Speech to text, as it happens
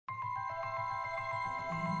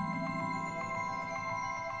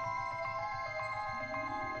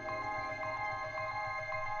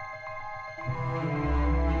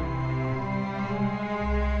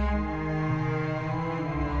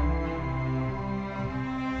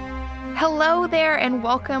Hello there, and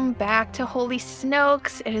welcome back to Holy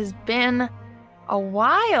Snokes. It has been a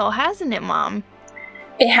while, hasn't it, Mom?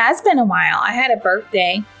 It has been a while. I had a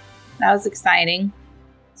birthday. That was exciting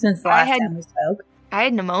since the last time we spoke. I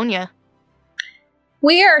had pneumonia.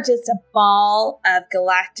 We are just a ball of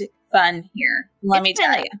galactic fun here, let me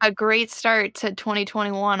tell you. A great start to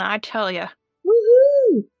 2021, I tell you.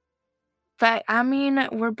 Woohoo! But, I mean,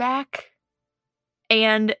 we're back,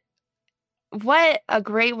 and what a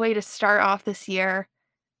great way to start off this year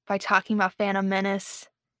by talking about Phantom Menace.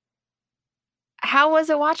 How was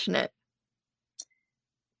it watching it?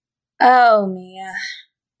 Oh, Mia.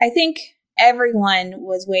 I think everyone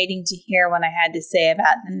was waiting to hear what I had to say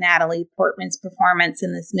about Natalie Portman's performance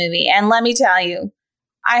in this movie. And let me tell you,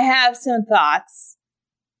 I have some thoughts.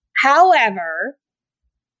 However,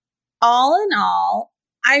 all in all,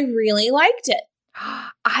 I really liked it.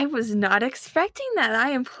 I was not expecting that. I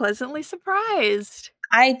am pleasantly surprised.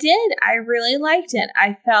 I did. I really liked it.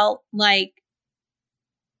 I felt like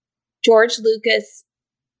George Lucas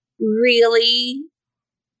really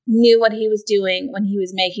knew what he was doing when he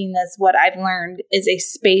was making this, what I've learned is a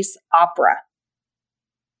space opera.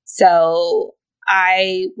 So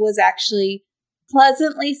I was actually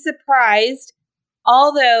pleasantly surprised,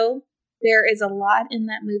 although there is a lot in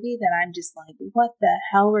that movie that I'm just like, what the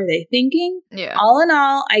hell were they thinking? Yeah. All in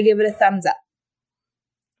all, I give it a thumbs up.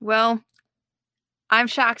 Well, I'm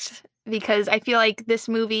shocked because I feel like this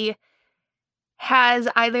movie has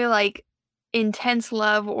either like intense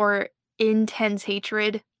love or intense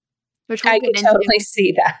hatred, which we'll I get could into. totally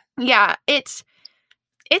see that. Yeah, it's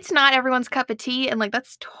not everyone's cup of tea, and like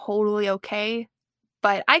that's totally okay.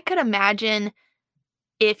 But I could imagine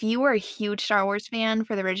if you were a huge Star Wars fan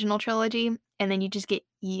for the original trilogy, and then you just get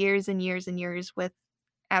years and years and years with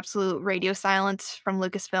absolute radio silence from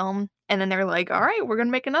Lucasfilm, and then they're like, all right, we're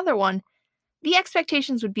gonna make another one. The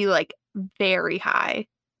expectations would be like very high.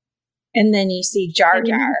 And then you see Jar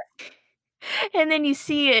Jar. And then you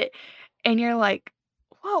see it, and you're like,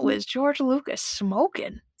 what was George Lucas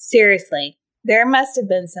smoking? Seriously, there must have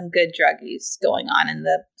been some good drug use going on in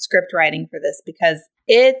the script writing for this because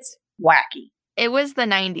it's wacky. It was the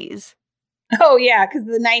 90s. Oh, yeah, because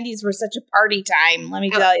the 90s were such a party time, let me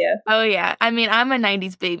tell you. Oh, yeah. I mean, I'm a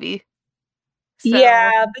 90s baby. So.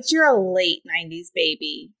 Yeah, but you're a late 90s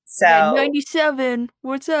baby. So yeah, 97.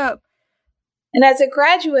 What's up? And as a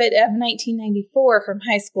graduate of 1994 from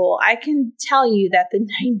high school, I can tell you that the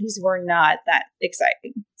 90s were not that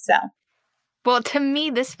exciting. So, well, to me,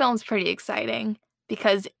 this film's pretty exciting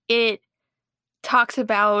because it talks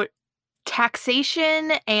about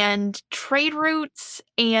taxation and trade routes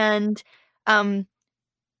and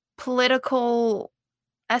political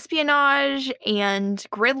espionage and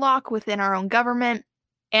gridlock within our own government.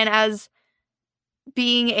 And as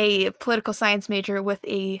being a political science major with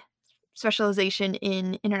a specialization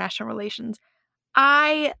in international relations,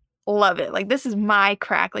 I love it. Like, this is my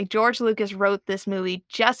crack. Like, George Lucas wrote this movie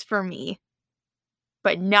just for me,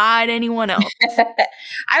 but not anyone else.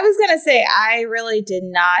 I was going to say, I really did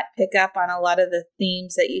not pick up on a lot of the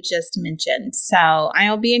themes that you just mentioned. So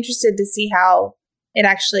I'll be interested to see how it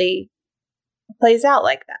actually plays out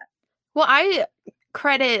like that. Well, I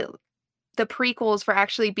credit the prequels for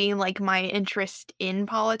actually being like my interest in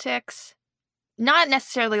politics. Not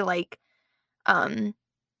necessarily like the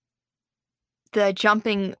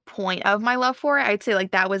jumping point of my love for it. I'd say like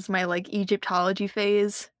that was my like Egyptology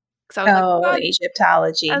phase. I was wow,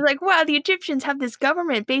 Egyptology. I was like, wow, the Egyptians have this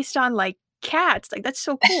government based on like cats. Like, that's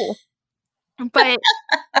so cool. But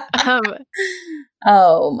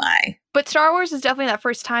oh my. But Star Wars is definitely that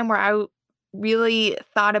first time where I really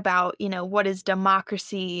thought about, what is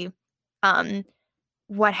democracy?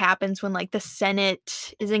 What happens when like the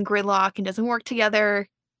Senate is in gridlock and doesn't work together?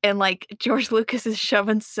 And like George Lucas is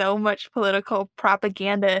shoving so much political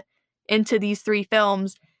propaganda into these three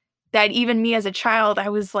films that even me as a child, I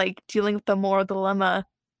was like dealing with the moral dilemma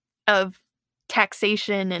of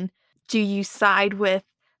taxation and do you side with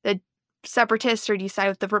the separatists or do you side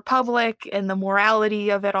with the Republic and the morality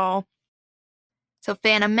of it all? So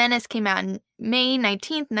Phantom Menace came out in May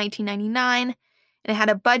 19th, 1999, and it had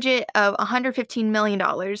a budget of $115 million.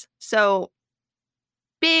 So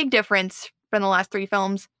big difference from the last three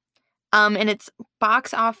films. And its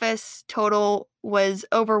box office total was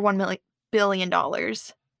over $1 billion.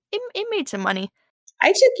 It made some money. I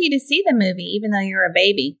took you to see the movie, even though you were a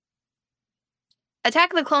baby.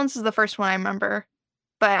 Attack of the Clones was the first one I remember,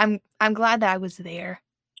 but I'm glad that I was there.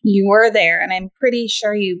 You were there, and I'm pretty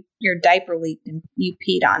sure your diaper leaked and you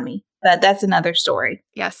peed on me. But that's another story.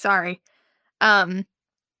 Yeah, sorry. But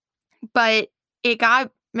it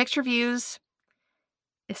got mixed reviews.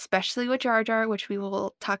 especially with Jar Jar, which we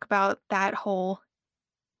will talk about that whole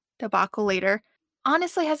debacle later.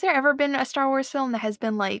 Honestly, has there ever been a Star Wars film that has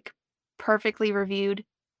been, like, perfectly reviewed?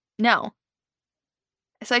 No.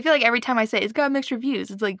 So I feel like every time I say, "It's got mixed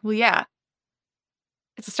reviews," it's like, well, yeah.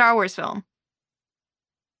 It's a Star Wars film.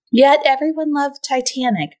 Yet everyone loved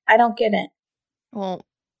Titanic. I don't get it. Well,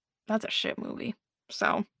 that's a shit movie.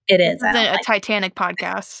 So It this is. I isn't don't a like Titanic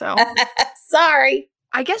podcast, so it. Sorry.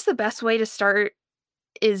 I guess the best way to start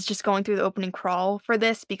is just going through the opening crawl for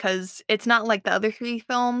this because it's not like the other 3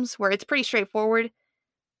 films where it's pretty straightforward.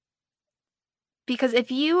 Because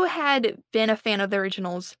if you had been a fan of the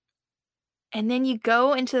originals and then you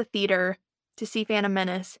go into the theater to see Phantom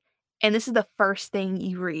Menace, and this is the first thing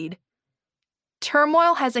you read.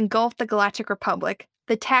 Turmoil has engulfed the Galactic Republic.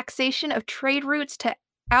 The taxation of trade routes to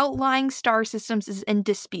outlying star systems is in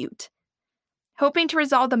dispute. Hoping to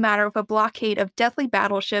resolve the matter with a blockade of deathly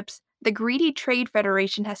battleships, the greedy Trade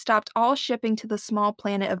Federation has stopped all shipping to the small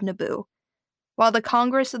planet of Naboo. While the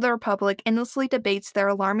Congress of the Republic endlessly debates their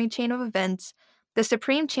alarming chain of events, the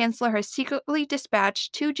Supreme Chancellor has secretly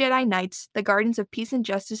dispatched 2 Jedi Knights, the guardians of peace and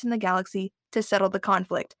justice in the galaxy, to settle the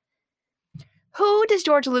conflict. Who does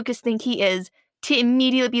George Lucas think he is to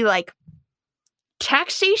immediately be like,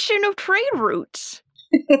 taxation of trade routes?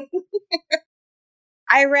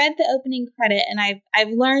 I read the opening credit and I've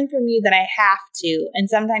learned from you that I have to, and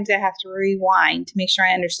sometimes I have to rewind to make sure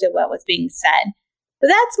I understood what was being said. But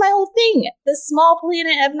that's my whole thing. The small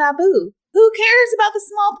planet of Naboo. Who cares about the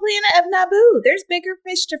small planet of Naboo? There's bigger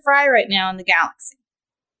fish to fry right now in the galaxy.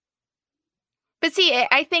 But see,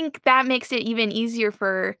 I think that makes it even easier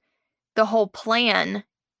for the whole plan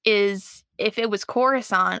is if it was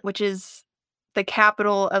Coruscant, which is the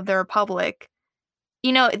capital of the Republic,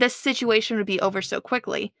 you know, this situation would be over so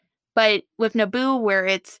quickly. But with Naboo, where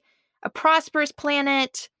it's a prosperous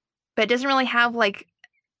planet, but it doesn't really have like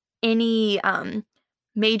any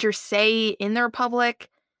major say in the Republic.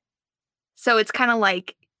 So it's kind of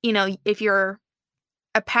like, you know, if you're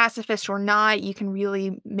a pacifist or not, you can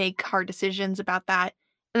really make hard decisions about that.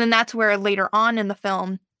 And then that's where later on in the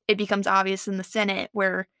film, it becomes obvious in the Senate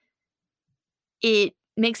where it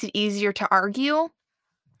makes it easier to argue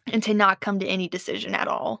and to not come to any decision at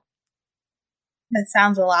all. That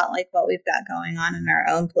sounds a lot like what we've got going on in our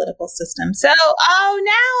own political system. So, now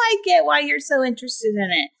I get why you're so interested in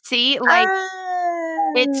it. See, like,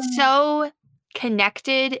 it's so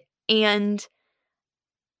connected and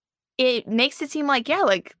it makes it seem like, yeah,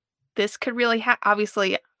 like, this could really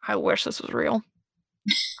obviously, I wish this was real.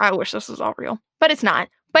 I wish this was all real, but it's not.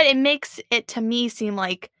 But it makes it, to me, seem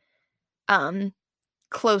like,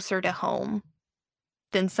 closer to home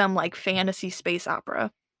than some, like, fantasy space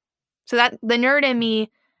opera. So that the nerd in me,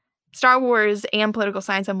 Star Wars and political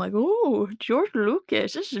science, I'm like, "Ooh, George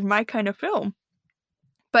Lucas, this is my kind of film."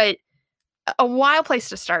 But a wild place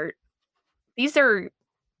to start. These are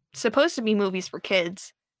supposed to be movies for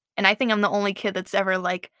kids, and I think I'm the only kid that's ever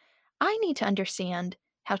like, "I need to understand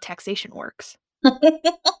how taxation works."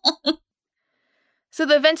 So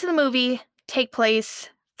the events of the movie take place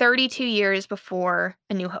 32 years before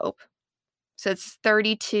A New Hope. So it's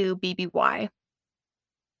 32 BBY.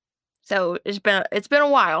 So it's been a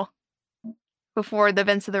while before the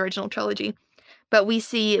events of the original trilogy. But we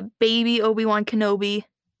see baby Obi-Wan Kenobi,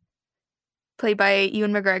 played by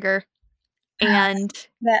Ewan McGregor, and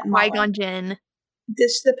that Qui-Gon Jinn.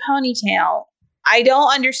 This the ponytail. I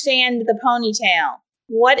don't understand the ponytail.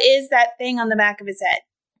 What is that thing on the back of his head?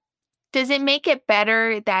 Does it make it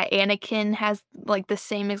better that Anakin has like the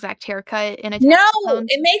same exact haircut in Attack No, of the Clones?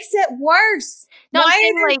 it makes it worse. No, Why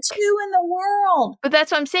saying, are there like, 2 in the world? But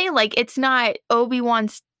that's what I'm saying. Like, it's not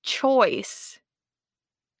Obi-Wan's choice,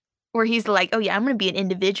 where he's like, "Oh yeah, I'm gonna be an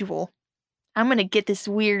individual. I'm gonna get this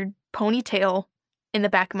weird ponytail in the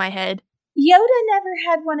back of my head." Yoda never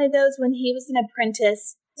had one of those when he was an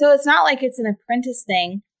apprentice. So it's not like it's an apprentice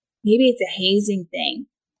thing. Maybe it's a hazing thing.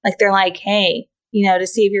 Like they're like, hey, you know, to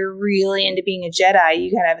see if you're really into being a Jedi,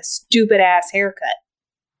 you gotta have a stupid ass haircut.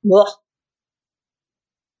 Ugh.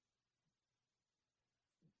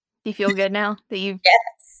 Do you feel good now that you've...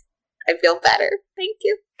 Yes, I feel better. Thank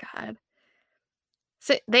you. God.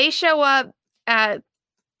 So they show up at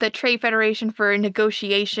the Trade Federation for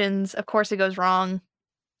negotiations. Of course, it goes wrong.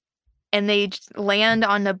 And they land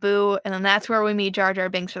on Naboo, and then that's where we meet Jar Jar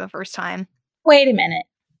Binks for the first time. Wait a minute.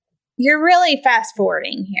 You're really fast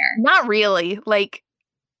forwarding here. Not really. Like,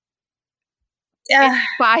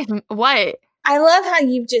 what? I love how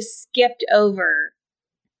you've just skipped over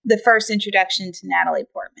the first introduction to Natalie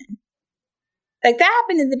Portman. Like, that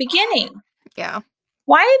happened in the beginning. Yeah.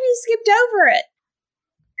 Why have you skipped over it?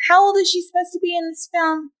 How old is she supposed to be in this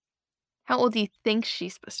film? How old do you think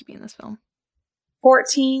she's supposed to be in this film?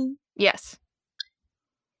 14. Yes.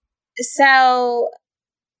 So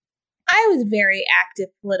I was very active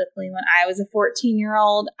politically when I was a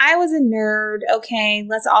 14-year-old. I was a nerd. Okay,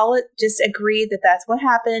 let's all just agree that that's what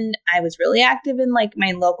happened. I was really active in like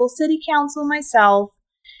my local city council myself.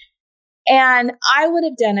 And I would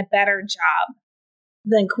have done a better job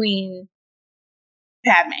than Queen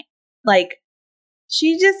Padme. Like,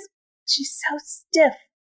 she's so stiff.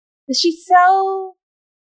 She's so,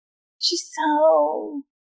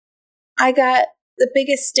 I got the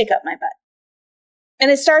biggest stick up my butt. And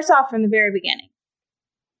it starts off from the very beginning.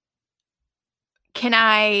 Can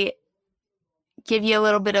I give you a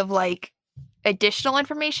little bit of like additional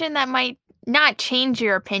information that might not change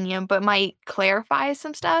your opinion, but might clarify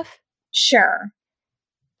some stuff? Sure.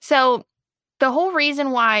 So the whole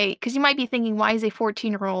reason why, because you might be thinking, why is a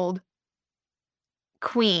 14-year-old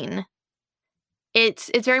queen?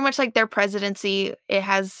 It's very much like their presidency. It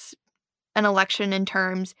has an election in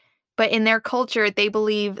terms, but in their culture, they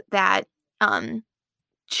believe that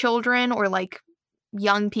children or like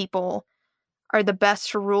young people are the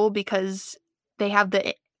best to rule because they have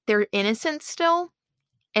they're innocent still,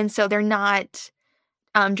 and so they're not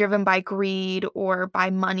driven by greed or by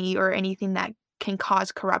money or anything that can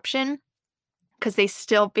cause corruption, because they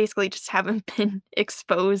still basically just haven't been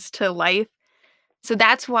exposed to life. So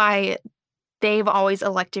that's why they've always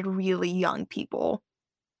elected really young people.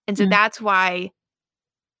 And so that's why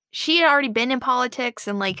she had already been in politics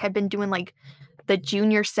and like had been doing like the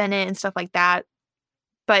junior senate and stuff like that.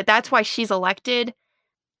 But that's why she's elected.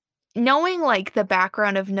 Knowing like the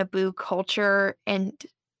background of Naboo culture and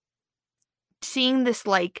seeing this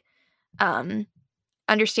like um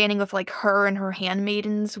understanding of like her and her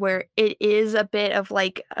handmaidens, where it is a bit of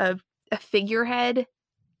like a figurehead,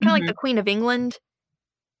 kind of like the Queen of England.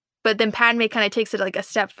 But then Padme kind of takes it like a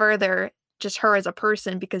step further, just her as a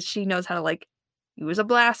person, because she knows how to like use a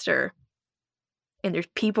blaster. And there's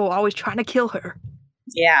people always trying to kill her.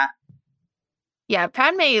 Yeah. Yeah,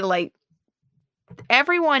 Padme, like,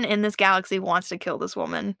 everyone in this galaxy wants to kill this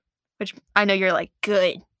woman, which I know you're like,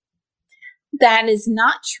 good. That is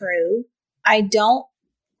not true. I don't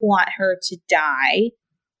want her to die.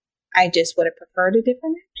 I just would have preferred a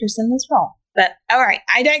different actress in this role. But all right,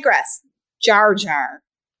 I digress. Jar Jar.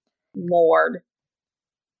 Lord.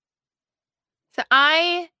 So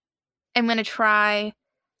I am going to try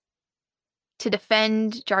to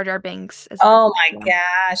defend Jar Jar Binks. Oh my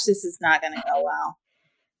gosh, this is not going to go well.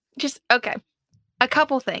 Just, okay. A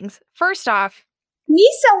couple things. First off,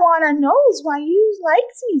 Misa wanna knows why you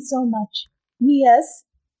likes me so much. Yes.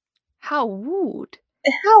 how rude.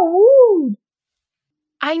 How rude.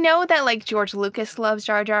 I know that, like, George Lucas loves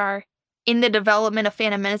Jar Jar. In the development of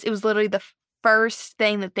Phantom Menace, it was literally the first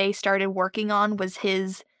thing that they started working on was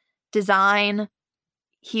his design.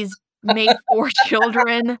 He's made 4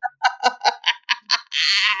 children.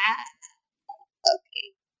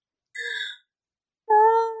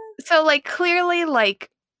 So, like, clearly,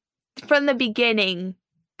 like, from the beginning,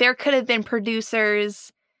 there could have been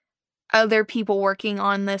producers, other people working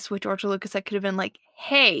on this with George Lucas that could have been like,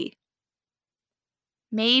 hey,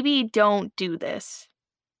 maybe don't do this.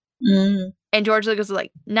 And George Lucas was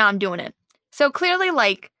like, no, I'm doing it. So clearly,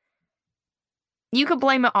 like, you could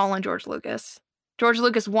blame it all on George Lucas. George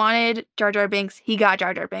Lucas wanted Jar Jar Binks. He got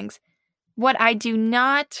Jar Jar Binks. What I do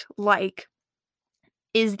not like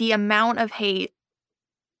is the amount of hate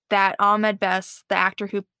that Ahmed Best, the actor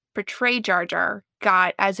who portrayed Jar Jar,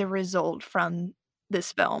 got as a result from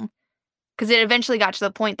this film. Because it eventually got to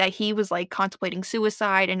the point that he was like contemplating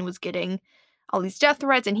suicide and was getting all these death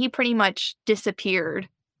threats, and he pretty much disappeared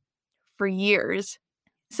for years.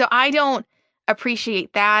 So I don't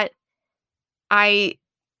appreciate that.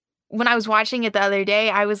 When I was watching it the other day,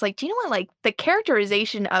 I was like, do you know what? Like, the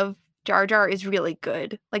characterization of Jar Jar is really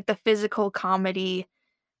good. Like, the physical comedy,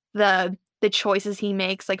 the choices he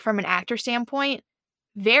makes, like, from an actor standpoint,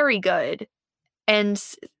 very good. And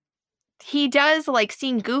he does, like,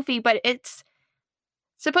 seem goofy, but it's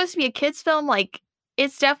supposed to be a kid's film. Like,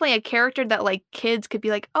 it's definitely a character that, like, kids could be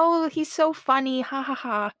like, oh, he's so funny, ha ha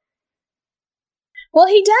ha. Well,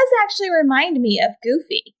 he does actually remind me of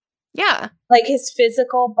Goofy. Yeah. Like his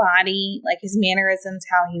physical body, like his mannerisms,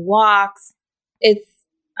 how he walks.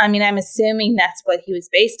 I'm assuming that's what he was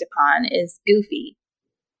based upon, is Goofy.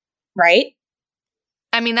 Right?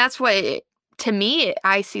 I mean, that's what, to me,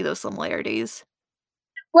 I see those similarities.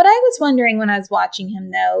 What I was wondering when I was watching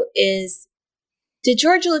him, though, is did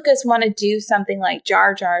George Lucas want to do something like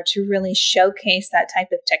Jar Jar to really showcase that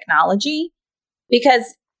type of technology?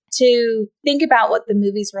 Because to think about what the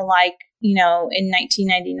movies were like, in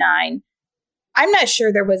 1999, I'm not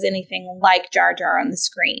sure there was anything like Jar Jar on the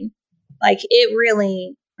screen. Like, it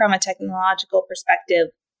really, from a technological perspective,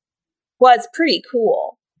 was pretty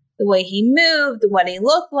cool. The way he moved, what he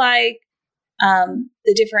looked like, the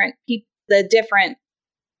different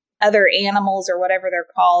other animals or whatever they're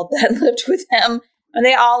called that lived with him, and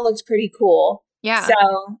they all looked pretty cool. Yeah.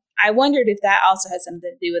 So I wondered if that also has something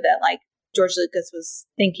to do with it. Like, George Lucas was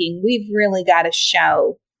thinking, we've really got to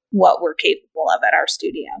show what we're capable of at our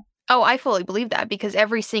studio. Oh, I fully believe that, because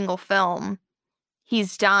every single film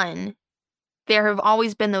he's done, there have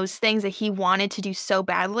always been those things that he wanted to do so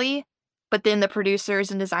badly, but then the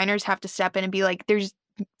producers and designers have to step in and be like, there's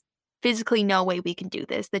physically no way we can do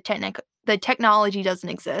this. The technology doesn't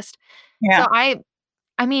exist. Yeah. So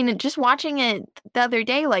I mean, just watching it the other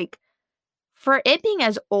day, like, for it being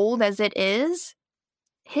as old as it is,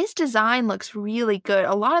 his design looks really good.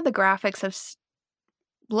 A lot of the graphics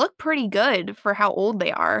look pretty good for how old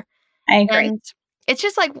they are. I agree. And it's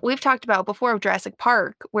just like we've talked about before with Jurassic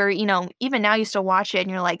Park, where, even now you still watch it and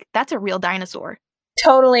you're like, that's a real dinosaur.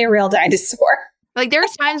 Totally a real dinosaur. Like,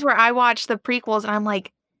 there's times where I watch the prequels and I'm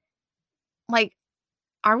like,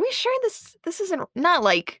 are we sure this isn't not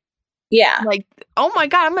like, yeah, like, oh my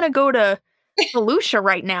God, I'm going to go to Volusia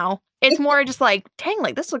right now. It's more just like, dang,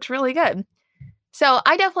 like, this looks really good. So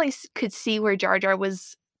I definitely could see where Jar Jar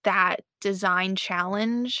was that design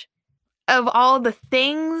challenge. Of all the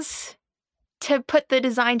things to put the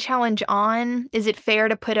design challenge on, is it fair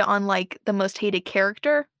to put it on, like, the most hated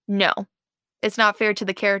character? No. It's not fair to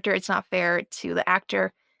the character. It's not fair to the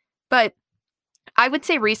actor. But I would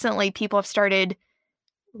say recently people have started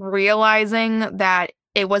realizing that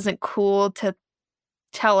it wasn't cool to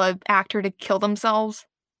tell an actor to kill themselves.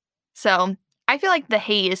 So I feel like the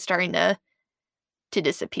hate is starting to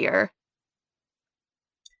disappear.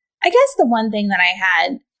 I guess the one thing that I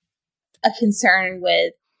had a concern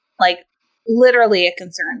with, like literally a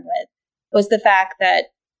concern with, was the fact that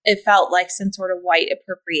it felt like some sort of white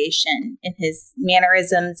appropriation in his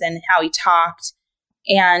mannerisms and how he talked.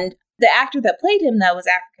 And the actor that played him, though, was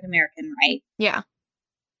African American, right? Yeah.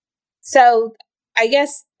 So I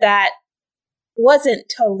guess that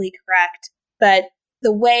wasn't totally correct, but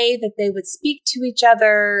the way that they would speak to each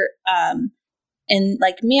other, and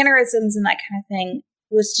like mannerisms and that kind of thing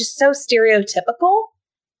was just so stereotypical.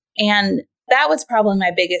 And that was probably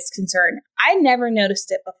my biggest concern. I never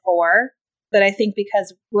noticed it before, but I think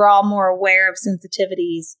because we're all more aware of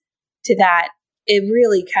sensitivities to that, it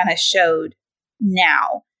really kind of showed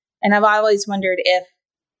now. And I've always wondered if,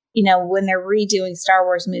 when they're redoing Star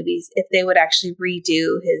Wars movies, if they would actually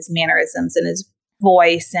redo his mannerisms and his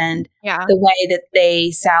voice and the way that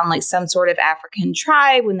they sound like some sort of African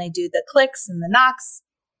tribe when they do the clicks and the knocks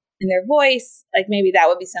in their voice. Like, maybe that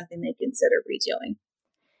would be something they consider redoing.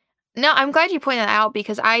 No, I'm glad you pointed that out,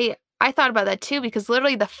 because I thought about that too, because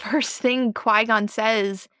literally the first thing Qui-Gon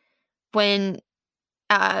says when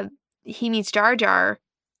he meets Jar Jar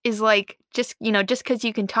is like, just because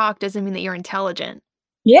you can talk doesn't mean that you're intelligent.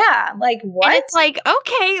 Yeah, like, what? And it's like,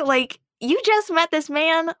 okay, like, you just met this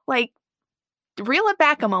man, like, reel it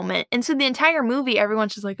back a moment. And so the entire movie,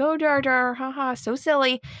 everyone's just like, oh, Jar Jar, haha, so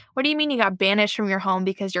silly. What do you mean you got banished from your home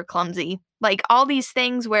because you're clumsy? Like, all these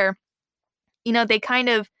things where, they kind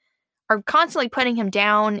of are constantly putting him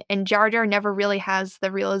down, and Jar Jar never really has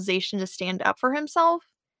the realization to stand up for himself.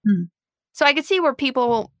 So I could see where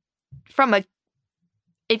people,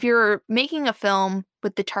 if you're making a film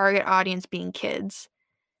with the target audience being kids,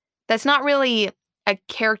 that's not really a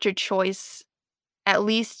character choice, at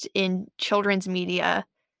least in children's media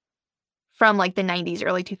from like the 90s,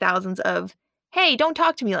 early 2000s, of, hey, don't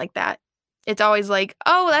talk to me like that. It's always like,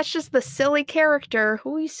 oh, that's just the silly character.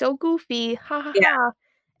 Oh, he's so goofy. Ha ha ha.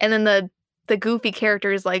 And then the goofy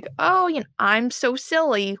character is like, oh, I'm so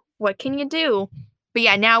silly. What can you do? But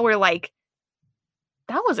yeah, now we're like,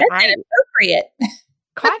 that wasn't right. Inappropriate.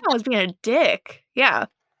 Qui-Gon was being a dick. Yeah.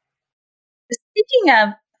 Speaking of,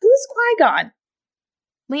 who's Qui-Gon?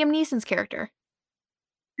 Liam Neeson's character.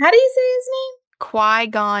 How do you say his name?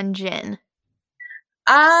 Qui-Gon Jinn.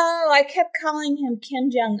 Oh, I kept calling him Kim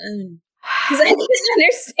Jong-un because I didn't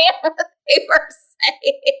understand what they were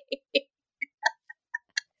saying.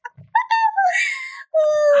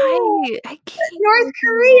 I can't. North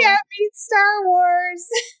Korea meets Star Wars.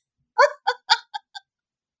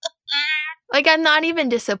 Like, I'm not even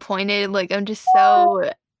disappointed. Like, I'm just so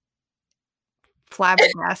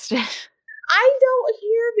flabbergasted. I don't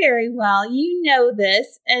hear very well. You know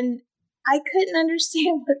this, and I couldn't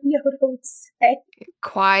understand what Yoda would say.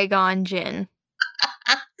 Qui-Gon Jinn.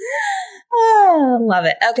 Oh, love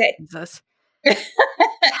it. Okay. Jesus.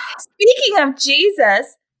 Speaking of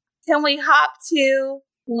Jesus, can we hop to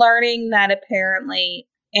learning that apparently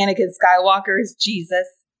Anakin Skywalker is Jesus.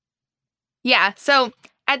 Yeah, so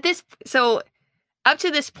up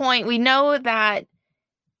to this point, we know that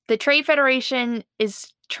the Trade Federation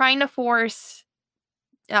is trying to force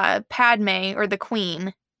Padme, or the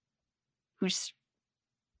Queen, who's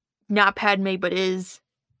not Padme but is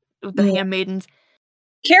the handmaidens.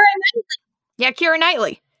 Keira Knightley. Yeah, Keira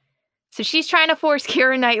Knightley. So she's trying to force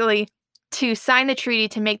Keira Knightley to sign the treaty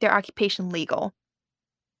to make their occupation legal.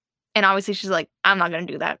 And obviously she's like, I'm not going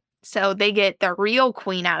to do that. So they get the real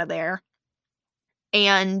queen out of there.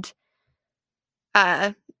 And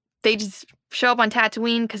they just show up on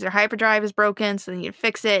Tatooine because their hyperdrive is broken, so they need to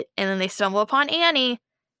fix it. And then they stumble upon Annie.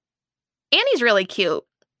 Annie's really cute.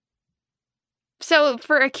 So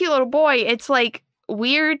for a cute little boy, it's like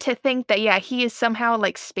weird to think that, yeah, he is somehow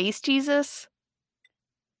like Space Jesus.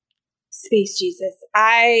 Space Jesus.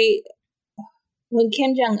 When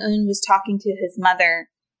Kim Jong-un was talking to his mother,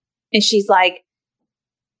 and she's like,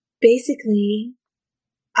 basically,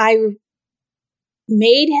 I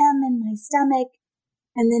made him in my stomach,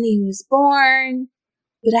 and then he was born,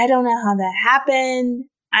 but I don't know how that happened.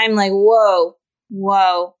 I'm like, whoa,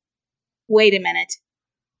 wait a minute.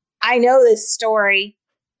 I know this story,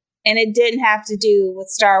 and it didn't have to do with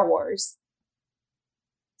Star Wars.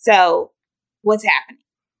 So, what's happening?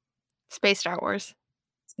 Space Star Wars.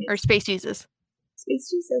 Or Space Jesus.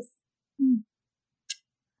 Space Jesus.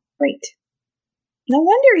 Great. No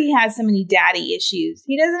wonder he has so many daddy issues.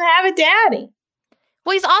 He doesn't have a daddy.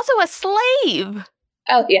 Well, he's also a slave.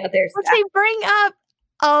 Oh, yeah, there's which that. they bring up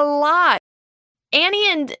a lot.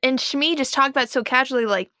 Annie and Shmi just talk about it so casually,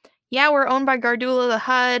 like, yeah, we're owned by Gardula the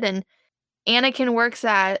Hutt, and Anakin works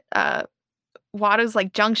at Watto's,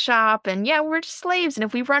 like, junk shop, and yeah, we're just slaves, and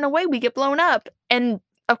if we run away, we get blown up. And,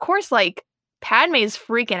 of course, like, Padme's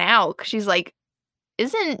freaking out, 'cause she's like,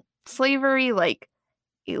 isn't slavery, like,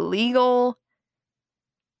 illegal?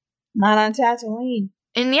 Not on Tatooine.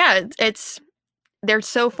 And yeah, they're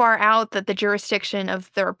so far out that the jurisdiction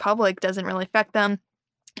of the Republic doesn't really affect them.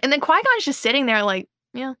 And then Qui-Gon's just sitting there like,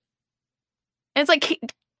 yeah. And it's like,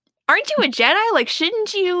 aren't you a Jedi? Like,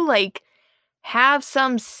 shouldn't you, like, have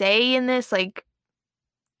some say in this? Like,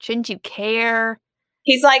 shouldn't you care?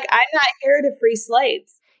 He's like, I'm not here to free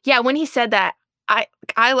slaves. Yeah, when he said that,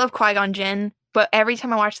 I love Qui-Gon Jinn, but every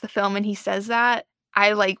time I watch the film and he says that,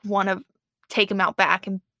 I, like, want to take him out back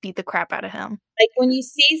and beat the crap out of him. Like, when you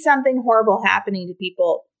see something horrible happening to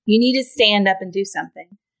people, you need to stand up and do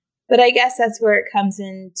something. But I guess that's where it comes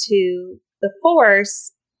into the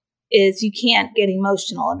Force, is you can't get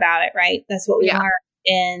emotional about it, right? That's what we learned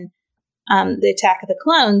in the Attack of the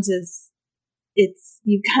Clones, is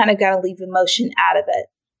you've kind of got to leave emotion out of it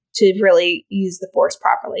to really use the Force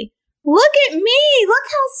properly. Look at me! Look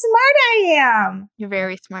how smart I am! You're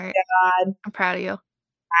very smart. God. I'm proud of you.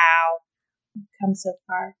 Wow. You've come so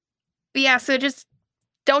far. But yeah, so just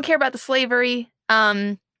don't care about the slavery,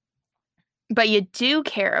 but you do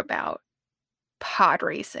care about pod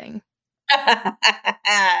racing. I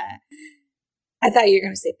thought you were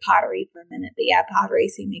going to say pottery for a minute, but yeah, pod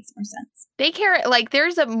racing makes more sense. They care, like,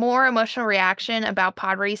 there's a more emotional reaction about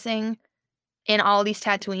pod racing in all these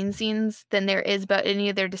Tatooine scenes than there is about any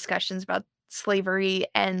of their discussions about slavery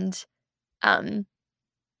and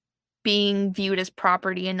being viewed as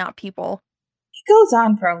property and not people. It goes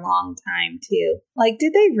on for a long time too. Like,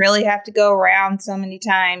 did they really have to go around so many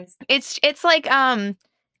times? It's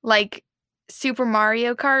like Super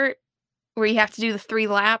Mario Kart, where you have to do the 3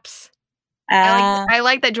 laps. I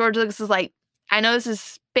like that George Lucas is like, I know this is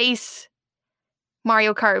space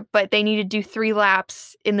Mario Kart, but they need to do 3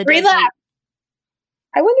 laps in the 3 laps.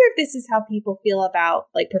 I wonder if this is how people feel about,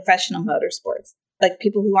 like, professional motorsports. Like,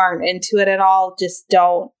 people who aren't into it at all just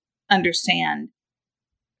don't understand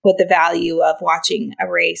what the value of watching a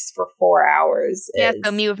race for 4 hours is. Yeah,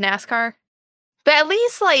 the Mew of NASCAR. But at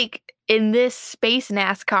least, like, in this space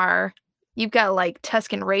NASCAR, you've got, like,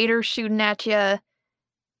 Tusken Raiders shooting at you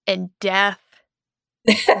and death.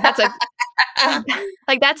 That's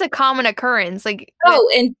a common occurrence. Like,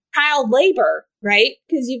 and child labor, right?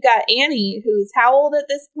 Because you've got Annie, who's how old at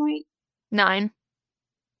this point? 9.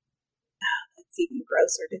 Oh, that's even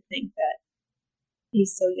grosser to think that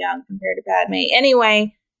he's so young compared to Padme.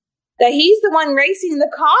 Anyway, that he's the one racing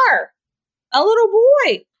the car. A little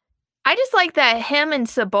boy. I just like that him and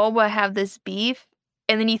Sebulba have this beef,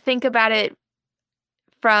 and then you think about it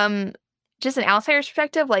from just an outsider's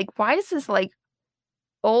perspective. Like, why does this, like,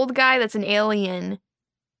 old guy that's an alien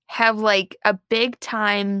have, like, a big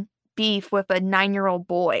time beef with a 9-year-old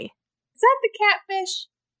boy? Is that the catfish?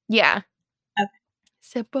 Yeah. Okay.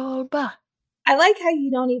 Sebulba. I like how you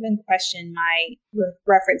don't even question my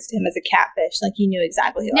reference to him as a catfish. Like you knew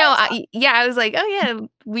exactly who No, I was talking. I was like, oh yeah,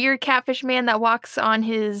 weird catfish man that walks on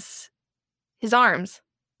his arms.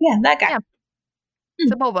 Yeah, that guy. Yeah. Hmm.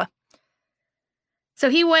 It's a boba. So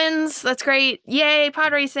he wins. That's great. Yay,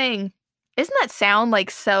 pod racing. Isn't that sound like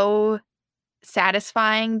so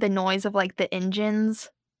satisfying? The noise of like the engines.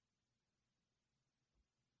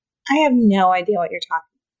 I have no idea what you're talking.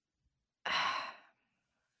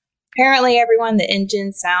 Apparently, everyone, the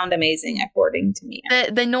engines sound amazing, according to me.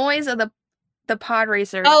 The noise of the pod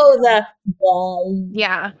racers. Oh, the boom.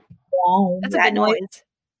 Yeah. Boom. That's a That good noise.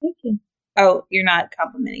 Thank you. Oh, you're not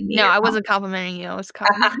complimenting me. No, I wasn't complimenting you. I was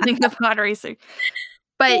complimenting the pod racer.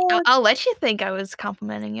 But I'll let you think I was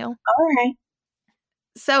complimenting you. All right.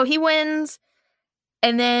 So he wins,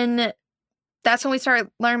 and then that's when we start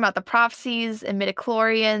learning about the prophecies and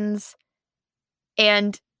midichlorians,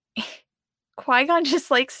 and Qui-Gon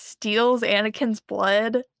just like steals Anakin's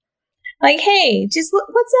blood. Like, hey, just look,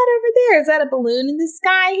 what's that over there? Is that a balloon in the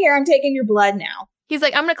sky? Here, I'm taking your blood now. He's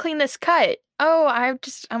like, I'm gonna clean this cut. Oh, I'm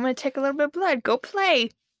gonna take a little bit of blood. Go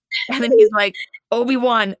play. And then he's like,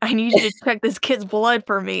 Obi-Wan, I need you to check this kid's blood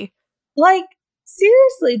for me. Like,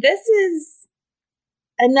 seriously, this is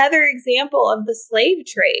another example of the slave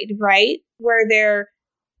trade, right? Where they're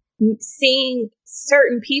seeing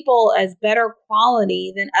certain people as better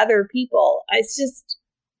quality than other people. It's just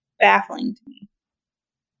baffling to me.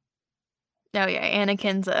 Oh yeah,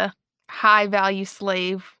 Anakin's a high value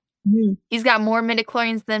slave. Mm. He's got more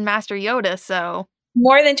midichlorians than Master Yoda, so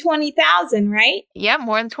more than 20,000, right? Yep,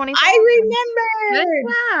 more than 20,000. I remember.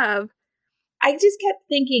 Good job. I just kept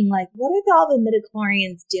thinking, like, what are all the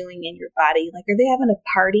midichlorians doing in your body? Like, are they having a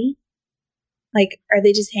party? Like, are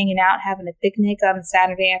they just hanging out, having a picnic on a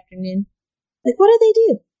Saturday afternoon? Like, what do they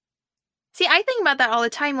do? See, I think about that all the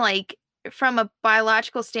time, like, from a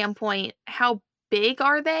biological standpoint, how big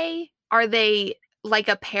are they? Are they like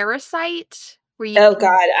a parasite? Oh,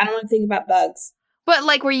 God, I don't want to think about bugs. But,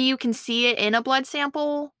 like, where you can see it in a blood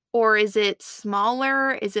sample? Or is it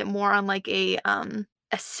smaller? Is it more on, like, a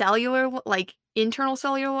cellular, like, internal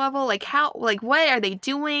cellular level? Like, how, like, what are they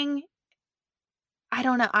doing? I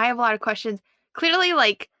don't know. I have a lot of questions. Clearly,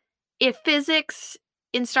 like, if physics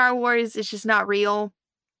in Star Wars is just not real,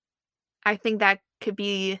 I think that could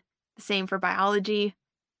be the same for biology.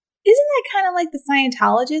 Isn't that kind of like the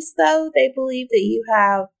Scientologists, though? They believe that you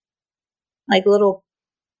have, like, little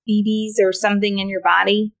BBs or something in your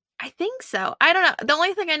body? I think so. I don't know. The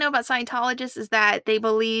only thing I know about Scientologists is that they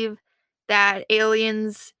believe that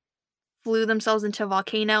aliens flew themselves into a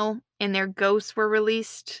volcano and their ghosts were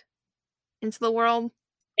released into the world.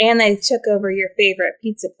 And they took over your favorite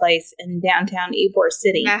pizza place in downtown Ybor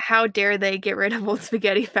City. Yeah, how dare they get rid of Old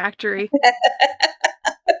Spaghetti Factory?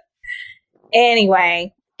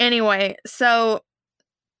 Anyway, so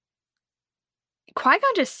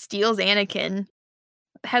Qui-Gon just steals Anakin.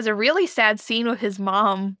 Has a really sad scene with his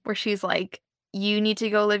mom where she's like, you need to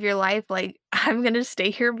go live your life. Like, I'm going to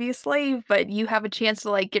stay here and be a slave, but you have a chance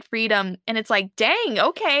to, like, get freedom. And it's like, dang,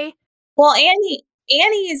 okay. Well, Annie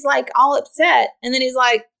is, like, all upset. And then he's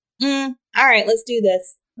like, all right, let's do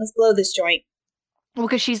this. Let's blow this joint. Well,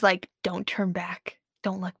 because she's like, don't turn back.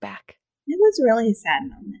 Don't look back. It was really a sad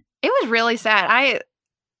moment. It was really sad.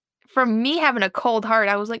 From me having a cold heart,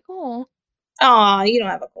 I was like, oh. Aw, you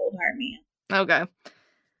don't have a cold heart, man. Okay.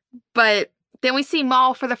 But then we see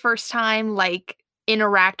Maul for the first time, like,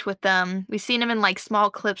 interact with them. We've seen him in, like,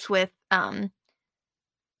 small clips with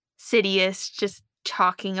Sidious just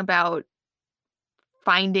talking about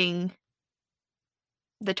finding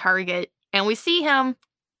the target. And we see him,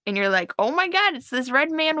 and you're like, oh my god, it's this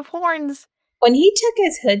red man with horns. When he took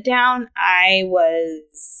his hood down, I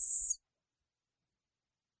was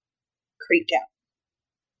creeped out.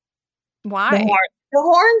 Why? The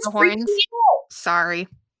horns freaked me out. Sorry.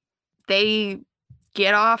 They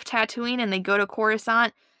get off Tatooine and they go to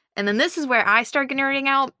Coruscant. And then this is where I start nerding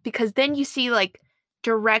out, because then you see, like,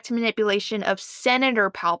 direct manipulation of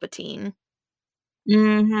Senator Palpatine.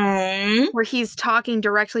 Mm-hmm. Where he's talking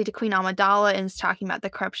directly to Queen Amidala and is talking about the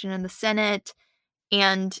corruption in the Senate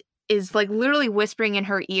and is, like, literally whispering in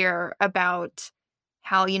her ear about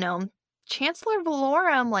how, you know, Chancellor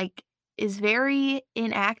Valorum, like, is very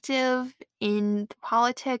inactive in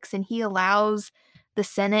politics and he allows the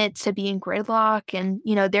Senate to be in gridlock, and,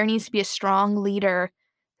 you know, there needs to be a strong leader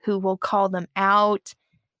who will call them out.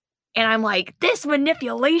 And I'm like, this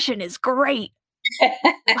manipulation is great.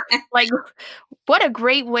 Like, what a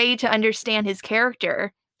great way to understand his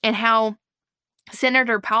character and how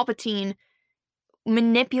Senator Palpatine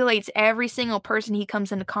manipulates every single person he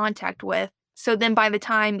comes into contact with. So then by the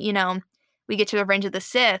time, you know, we get to Revenge of the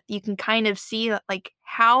Sith, you can kind of see like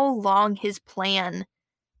how long his plan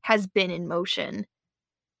has been in motion.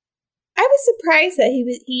 I was surprised that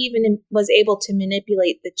he even was able to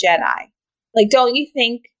manipulate the Jedi. Like, don't you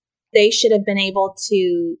think they should have been able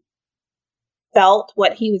to felt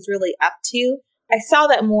what he was really up to? I saw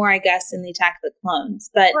that more, I guess, in the Attack of the Clones.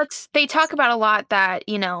 But they talk about a lot that,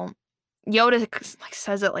 you know, Yoda like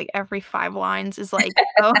says it like every 5 lines is like,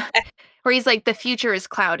 oh, where he's like, the future is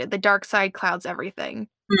clouded, the dark side clouds everything.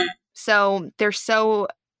 Mm. So they're so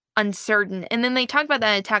uncertain. And then they talk about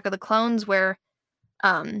that in Attack of the Clones where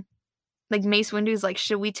like Mace Windu's like,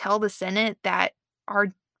 should we tell the Senate that our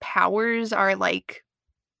powers are like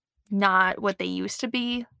not what they used to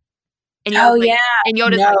be? And Yoda's like, yeah. And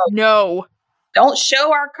Yoda's like, no. Don't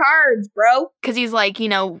show our cards, bro. Because he's like, you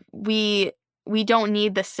know, we don't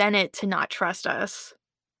need the Senate to not trust us.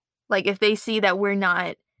 Like, if they see that we're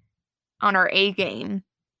not on our A game,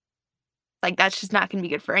 like, that's just not going to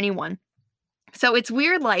be good for anyone. So it's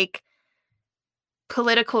weird, like,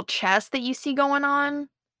 political chess that you see going on.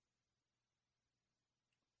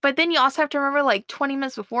 But then you also have to remember, like, 20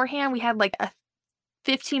 minutes beforehand, we had, like, a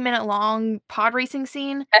 15-minute long pod racing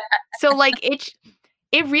scene. So, like,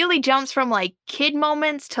 it really jumps from, like, kid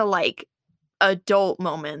moments to, like, adult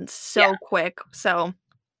moments so quick. So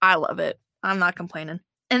I love it. I'm not complaining.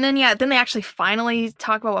 And then then they actually finally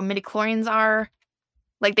talk about what midichlorians are.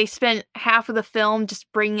 Like, they spent half of the film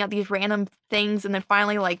just bringing out these random things, and then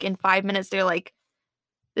finally, like, in 5 minutes, they're like,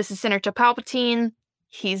 this is Senator Palpatine.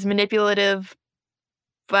 He's manipulative,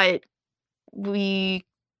 but we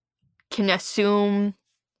can assume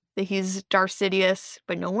that he's Darth Sidious,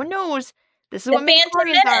 but no one knows. This is what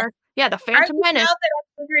midichlorians are. Yeah, the Phantom Menace. Now that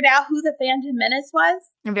I figured out who the Phantom Menace was?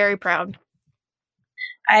 I'm very proud.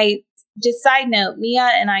 Just side note, Mia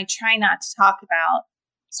and I try not to talk about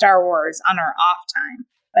Star Wars on our off time,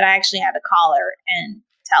 but I actually had to call her and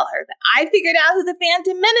tell her that I figured out who the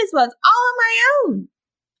Phantom Menace was all on my own.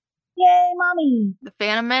 Yay, mommy. The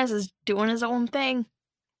Phantom Menace is doing his own thing.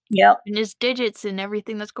 Yep. And his digits and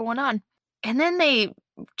everything that's going on. And then they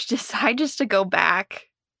decide just to go back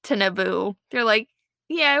to Naboo. They're like,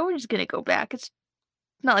 yeah, we're just going to go back. It's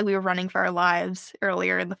not like we were running for our lives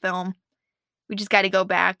earlier in the film. We just got to go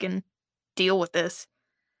back and deal with this.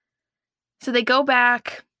 So they go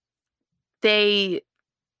back. They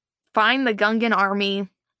find the Gungan army.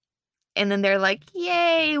 And then they're like,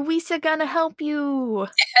 yay, Weesa gonna help you.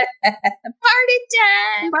 Party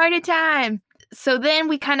time. Party time. So then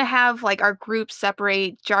we kind of have like our group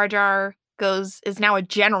separate. Jar Jar is now a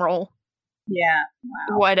general. Yeah.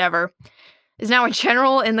 Wow. Whatever. Is now a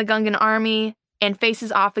general in the Gungan army and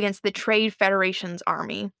faces off against the Trade Federation's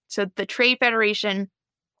army. So the Trade Federation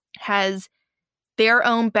has their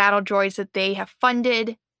own battle droids that they have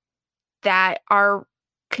funded that are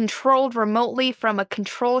controlled remotely from a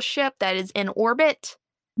control ship that is in orbit.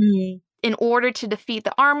 Mm-hmm. In order to defeat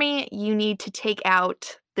the army, you need to take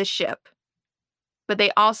out the ship. But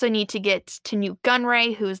they also need to get to Nute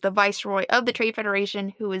Gunray, who is the viceroy of the Trade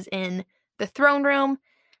Federation, who is in the throne room,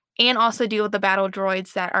 and also deal with the battle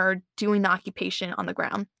droids that are doing the occupation on the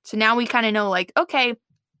ground. So now we kind of know, like, okay,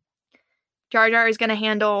 Jar Jar is going to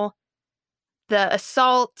handle the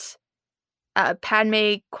assault.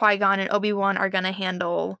 Padme, Qui-Gon, and Obi-Wan are going to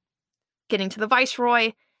handle getting to the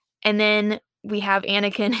Viceroy. And then we have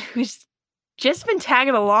Anakin, who's just been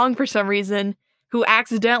tagging along for some reason, who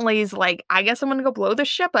accidentally is like, I guess I'm going to go blow the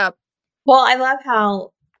ship up. Well, I love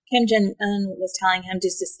how Kim Jong-un was telling him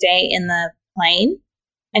just to stay in the plane.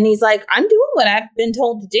 And he's like, I'm doing what I've been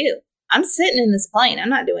told to do. I'm sitting in this plane. I'm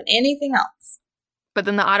not doing anything else. But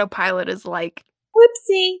then the autopilot is like,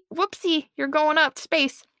 whoopsie, you're going up to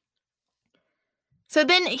space. So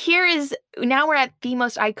then now we're at the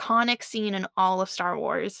most iconic scene in all of Star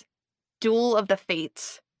Wars, Duel of the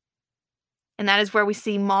Fates. And that is where we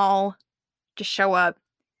see Maul just show up,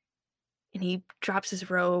 and he drops his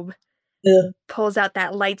robe, pulls out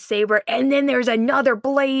that lightsaber, and then there's another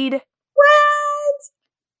blade. What?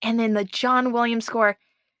 And then the John Williams score.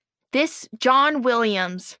 This John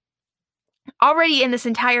Williams, already in this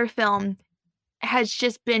entire film, has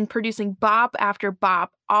just been producing bop after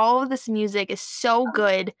bop. All of this music is so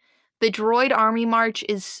good. The Droid Army March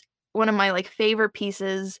is one of my favorite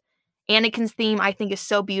pieces. Anakin's theme, I think, is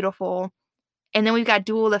so beautiful. And then we've got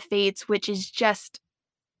Duel of the Fates, which is just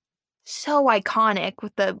so iconic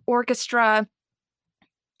with the orchestra.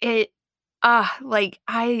 I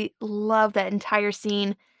love that entire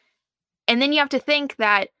scene. And then you have to think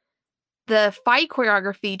that the fight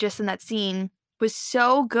choreography just in that scene was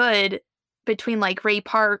so good between Ray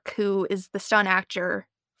Park, who is the stunt actor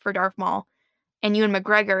for Darth Maul, and Ewan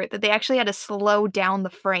McGregor, that they actually had to slow down the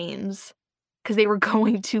frames because they were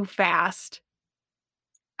going too fast.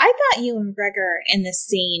 I thought Ewan McGregor in this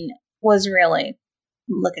scene was really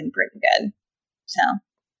looking pretty good. So,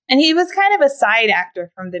 and he was kind of a side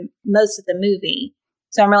actor from the most of the movie.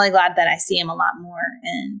 So I'm really glad that I see him a lot more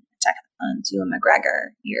in Attack of the Clones. Ewan McGregor,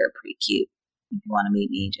 you're pretty cute. If you want to meet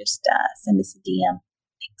me, just send us a DM.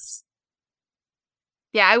 Thanks.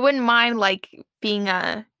 Yeah, I wouldn't mind like being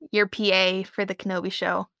your PA for the Kenobi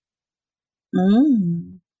show.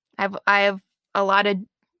 I have a lot of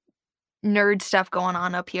nerd stuff going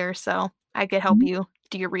on up here, so I could help you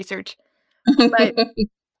do your research. But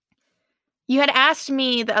you had asked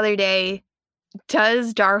me the other day,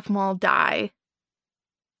 does Darth Maul die?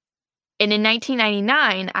 And in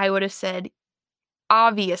 1999, I would have said,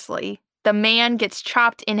 obviously, the man gets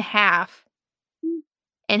chopped in half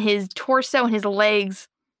and his torso and his legs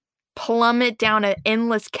plummet down an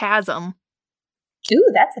endless chasm.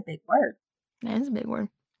 Ooh, that's a big word. That is a big word.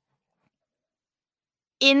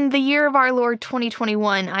 In the year of our Lord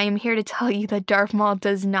 2021, I am here to tell you that Darth Maul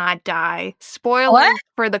does not die. Spoiler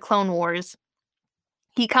for the Clone Wars.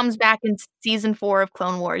 He comes back in season 4 of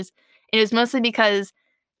Clone Wars. And it was mostly because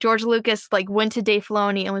George Lucas like went to Dave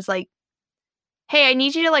Filoni and was like, hey, I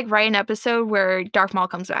need you to like write an episode where Darth Maul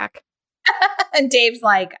comes back. And Dave's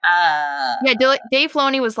like, Yeah, Dave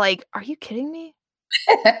Filoni was like, are you kidding me?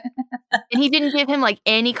 And he didn't give him like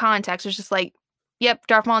any context. It was just like, yep,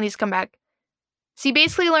 Darth Maul needs to come back. So he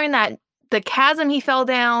basically learned that the chasm he fell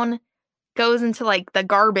down goes into like the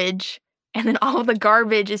garbage, and then all of the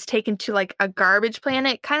garbage is taken to like a garbage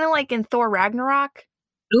planet, kind of like in Thor Ragnarok.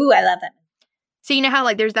 Ooh, I love that. So you know how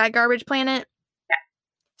like there's that garbage planet?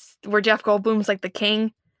 Yeah. Where Jeff Goldblum's like the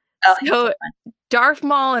king? Oh, so fun. Darth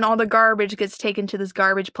Maul and all the garbage gets taken to this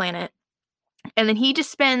garbage planet. And then he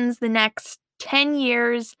just spends the next 10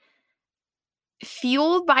 years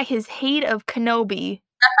fueled by his hate of Kenobi,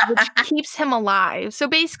 which keeps him alive. So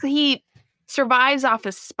basically he survives off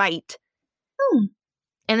of spite.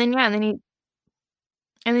 And then and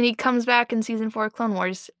then he comes back in season 4 of Clone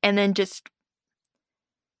Wars and then just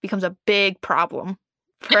becomes a big problem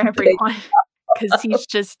for everyone because he's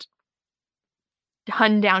just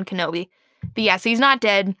hunned down Kenobi. But yeah, so he's not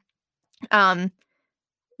dead.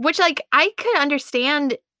 Which like I could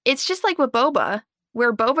understand. It's just like with Boba,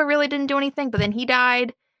 where Boba really didn't do anything, but then he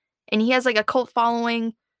died and he has like a cult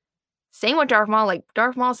following. Same with Darth Maul. Like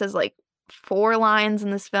Darth Maul says like 4 lines in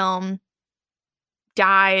this film,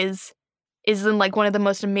 dies, is in like one of the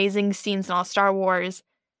most amazing scenes in all Star Wars.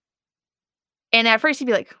 And at first you'd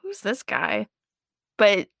be like, who's this guy?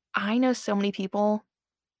 But I know so many people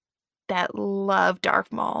that love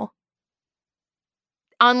Darth Maul.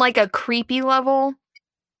 On like a creepy level.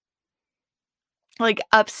 Like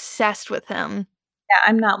obsessed with him. Yeah,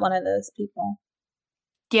 I'm not one of those people.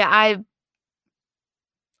 Yeah,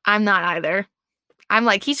 I'm not either. I'm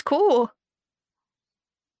like, he's cool.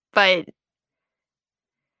 But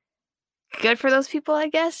good for those people, I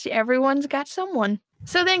guess. Everyone's got someone.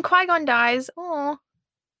 So then Qui-Gon dies. Oh,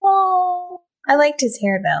 I liked his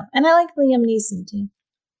hair though. And I like Liam Neeson too.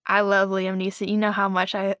 I love Liam Neeson. You know how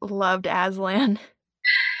much I loved Aslan.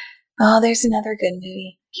 Oh, there's another good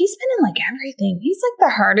movie. He's been in like everything. He's like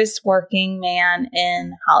the hardest working man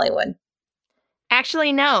in Hollywood.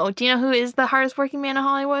 Actually, no. Do you know who is the hardest working man in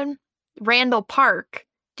Hollywood? Randall Park.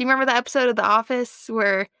 Do you remember the episode of The Office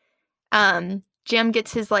where Jim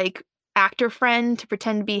gets his like actor friend to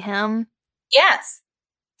pretend to be him? Yes.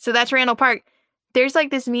 So that's Randall Park. There's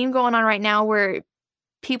like this meme going on right now where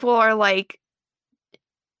people are like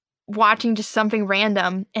watching just something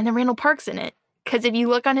random and then Randall Park's in it. Because if you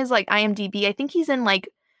look on his like IMDb, I think he's in like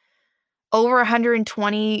over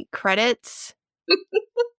 120 credits.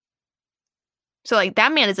 So like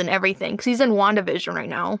that man is in everything because he's in WandaVision right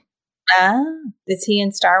now. Is he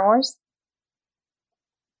in Star Wars?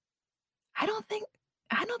 I don't think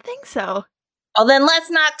so. Oh, then let's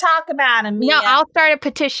not talk about him. No, I'll start a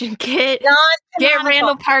petition. Get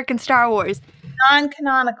Randall Park in Star Wars.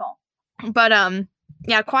 Non-canonical. But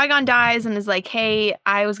yeah, Qui-Gon dies and is like, hey,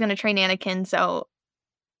 I was gonna train Anakin, so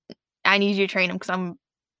I need you to train him because I'm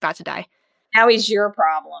about to die. Now he's your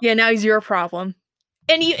problem. Yeah, now he's your problem.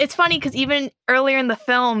 And it's funny because even earlier in the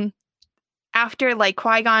film, after like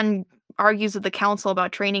Qui-Gon argues with the council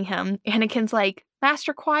about training him, Anakin's like,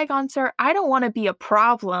 Master Qui-Gon, sir, I don't want to be a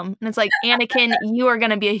problem. And it's like, Anakin, you are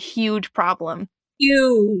going to be a huge problem.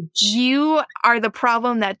 Huge. You are the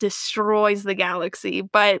problem that destroys the galaxy.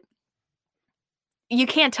 But you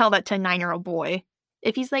can't tell that to a 9-year-old boy.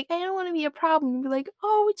 If he's like, I don't want to be a problem, you'd be like,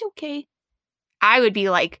 oh, it's okay. I would be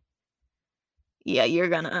like, yeah, you're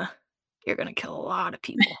gonna kill a lot of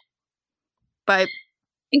people. But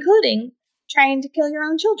including trying to kill your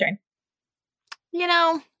own children. You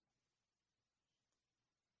know,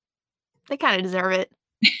 they kind of deserve it.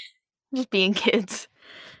 Just being kids.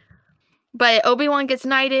 But Obi-Wan gets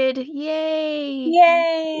knighted. Yay!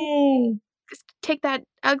 Yay! Just take that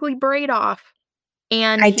ugly braid off.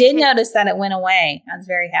 And I did notice that it went away. I was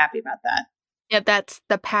very happy about that. Yep, that's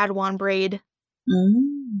the Padawan braid.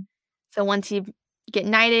 Mm. So once you get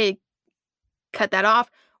knighted, cut that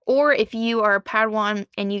off. Or if you are a Padawan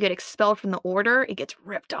and you get expelled from the order, it gets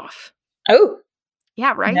ripped off. Oh.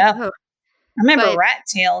 Yeah, right? No. Oh. I remember rat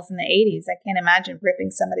tails in the 80s. I can't imagine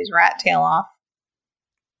ripping somebody's rat tail off.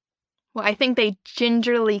 Well, I think they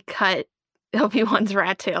gingerly cut Obi-Wan's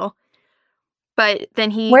rat tail. But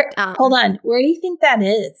then he... hold on. Where do you think that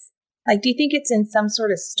is? Like, do you think it's in some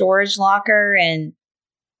sort of storage locker in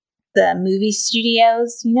the movie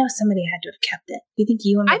studios? You know somebody had to have kept it. Do you think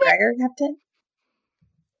Ewan McGregor kept it?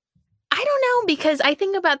 I don't know, because I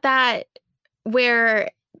think about that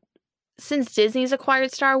where... Since Disney's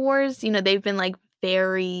acquired Star Wars, you know, they've been, like,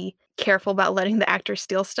 very careful about letting the actors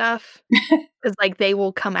steal stuff. Because, like, they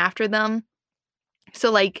will come after them.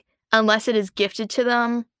 So, like, unless it is gifted to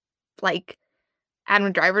them, like,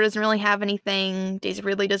 Adam Driver doesn't really have anything, Daisy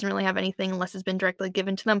Ridley doesn't really have anything unless it's been directly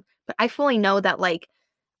given to them. But I fully know that, like,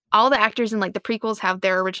 all the actors in, like, the prequels have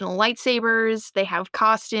their original lightsabers, they have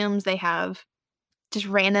costumes, they have just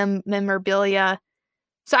random memorabilia.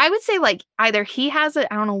 So I would say, like, either he has it,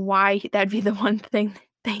 I don't know why that'd be the one thing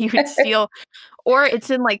that you would steal, or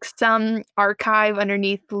it's in, like, some archive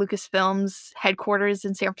underneath Lucasfilm's headquarters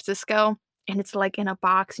in San Francisco, and it's, like, in a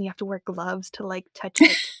box, and you have to wear gloves to, like, touch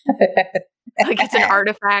it. Like, it's an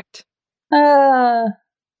artifact. Hair.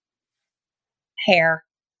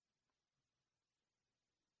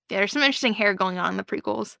 Yeah, there's some interesting hair going on in the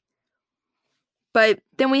prequels. But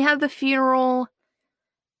then we have the funeral,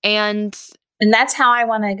 and that's how I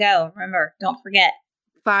want to go. Remember, don't forget.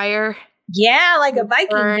 Fire. Yeah, like a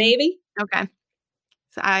Viking, baby. Okay.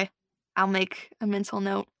 So I'll make a mental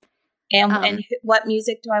note. And what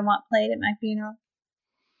music do I want played at my funeral?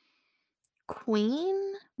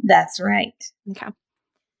 Queen? That's right. Okay.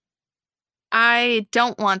 I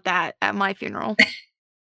don't want that at my funeral.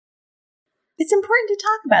 It's important to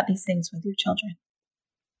talk about these things with your children.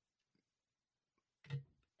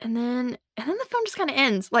 And then the film just kind of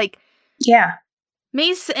ends. Like, yeah.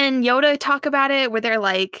 Mace and Yoda talk about it where they're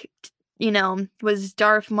like, you know, was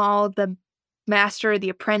Darth Maul the master or the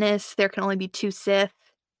apprentice? There can only be two Sith.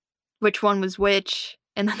 Which one was which?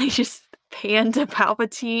 And then they just pan to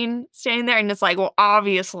Palpatine standing there, and it's like, well,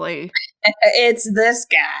 obviously. It's this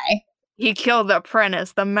guy. He killed the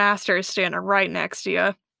apprentice. The master is standing right next to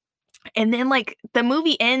you. And then, like, the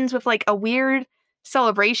movie ends with, like, a weird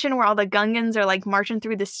celebration where all the Gungans are, like, marching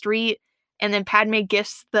through the street, and then Padme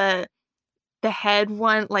gifts the head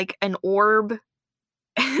one, like, an orb,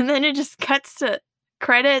 and then it just cuts to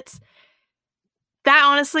credits. That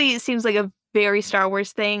honestly seems like a very Star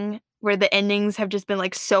Wars thing, where the endings have just been,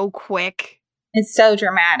 like, so quick. It's so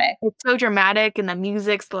dramatic. It's so dramatic, and the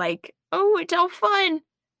music's like, oh, it's all fun.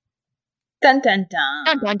 Dun, dun, dun.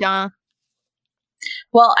 Dun, dun, dun.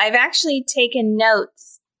 Well, I've actually taken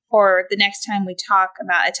notes for the next time we talk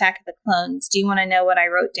about Attack of the Clones. Do you want to know what I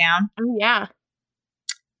wrote down? Oh, yeah.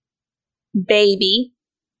 Baby,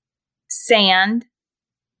 sand,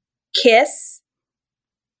 kiss,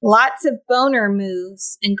 lots of boner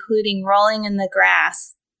moves, including rolling in the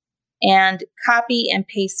grass, and copy and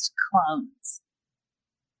paste clones.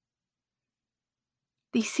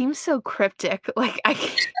 These seem so cryptic. Like,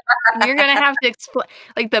 you're gonna have to explain,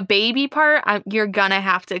 like, the baby part. You're gonna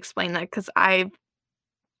have to explain that because I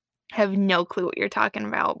have no clue what you're talking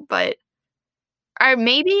about. But, or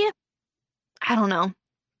maybe, I don't know.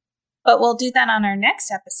 But we'll do that on our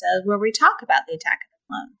next episode where we talk about the Attack of the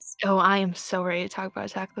Clones. Oh, I am so ready to talk about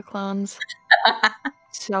Attack of the Clones.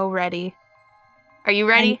 So ready. Are you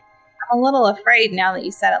ready? I'm a little afraid now that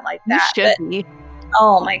you said it like that. You should be.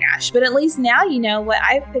 Oh my gosh. But at least now you know what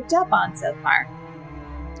I've picked up on so far.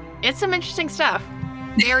 It's some interesting stuff.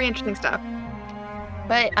 Very interesting stuff.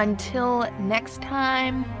 But until next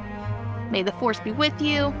time, may the Force be with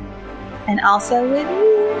you. And also with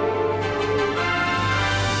you.